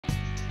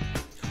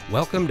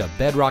Welcome to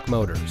Bedrock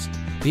Motors,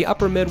 the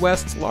Upper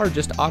Midwest's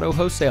largest auto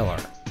wholesaler.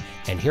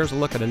 And here's a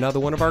look at another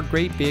one of our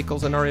great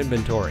vehicles in our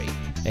inventory,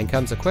 and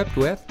comes equipped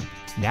with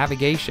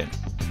navigation,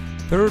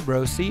 third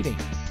row seating,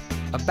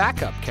 a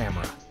backup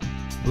camera,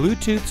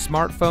 Bluetooth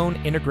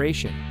smartphone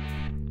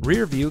integration,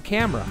 rear view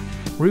camera,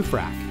 roof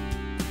rack,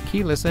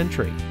 keyless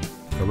entry,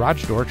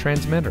 garage door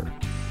transmitter,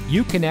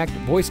 Uconnect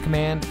voice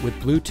command with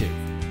Bluetooth,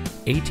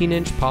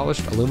 18-inch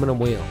polished aluminum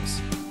wheels,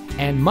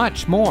 and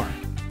much more.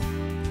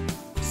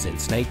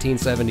 Since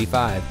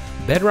 1975,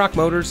 Bedrock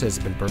Motors has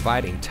been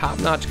providing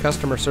top-notch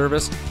customer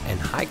service and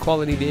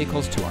high-quality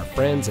vehicles to our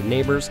friends and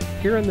neighbors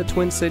here in the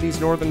Twin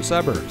Cities northern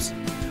suburbs.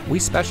 We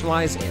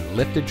specialize in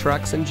lifted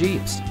trucks and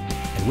Jeeps,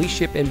 and we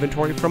ship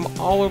inventory from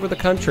all over the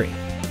country.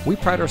 We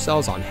pride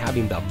ourselves on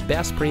having the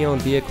best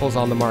pre-owned vehicles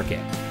on the market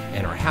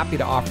and are happy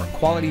to offer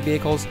quality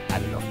vehicles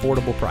at an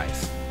affordable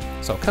price.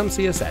 So come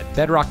see us at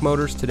Bedrock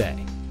Motors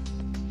today.